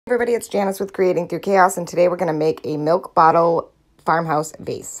Everybody, it's Janice with Creating Through Chaos, and today we're going to make a milk bottle farmhouse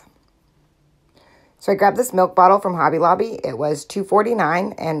vase. So I grabbed this milk bottle from Hobby Lobby. It was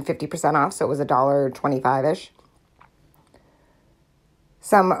 $2.49 and 50% off, so it was $1.25-ish.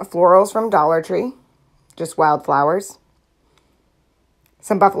 Some florals from Dollar Tree, just wildflowers.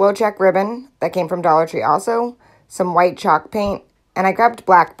 Some buffalo check ribbon that came from Dollar Tree also. Some white chalk paint, and I grabbed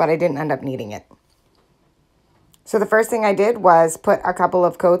black, but I didn't end up needing it. So the first thing I did was put a couple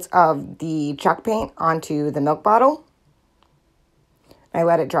of coats of the chalk paint onto the milk bottle. I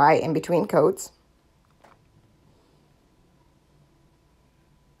let it dry in between coats.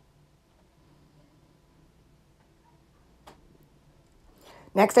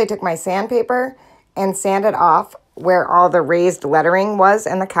 Next, I took my sandpaper and sanded off where all the raised lettering was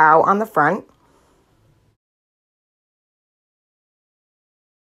and the cow on the front.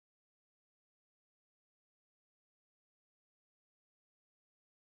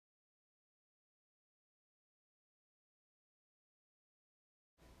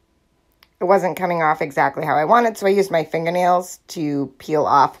 It wasn't coming off exactly how I wanted, so I used my fingernails to peel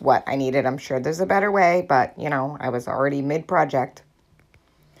off what I needed. I'm sure there's a better way, but, you know, I was already mid-project.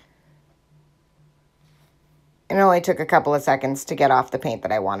 It only took a couple of seconds to get off the paint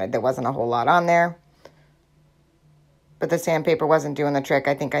that I wanted. There wasn't a whole lot on there. But the sandpaper wasn't doing the trick.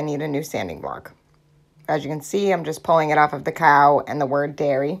 I think I need a new sanding block. As you can see, I'm just pulling it off of the cow and the word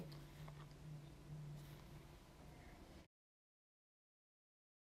dairy.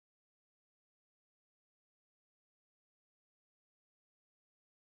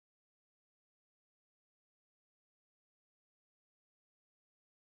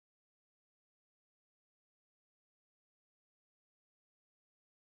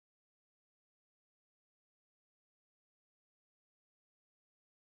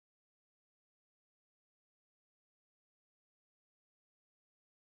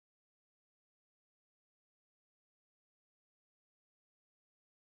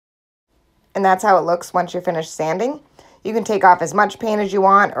 And that's how it looks once you're finished sanding. You can take off as much paint as you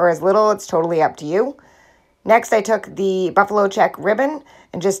want or as little. It's totally up to you. Next, I took the buffalo check ribbon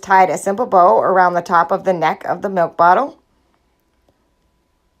and just tied a simple bow around the top of the neck of the milk bottle.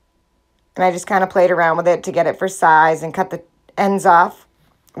 And I just kind of played around with it to get it for size and cut the ends off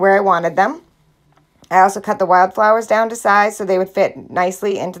where I wanted them. I also cut the wildflowers down to size so they would fit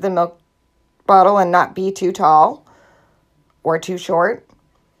nicely into the milk bottle and not be too tall or too short.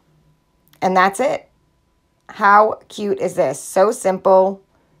 And that's it. How cute is this? So simple.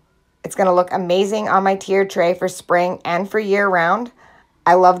 It's going to look amazing on my tiered tray for spring and for year round.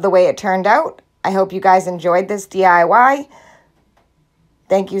 I love the way it turned out. I hope you guys enjoyed this DIY.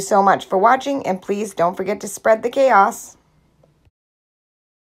 Thank you so much for watching, and please don't forget to spread the chaos.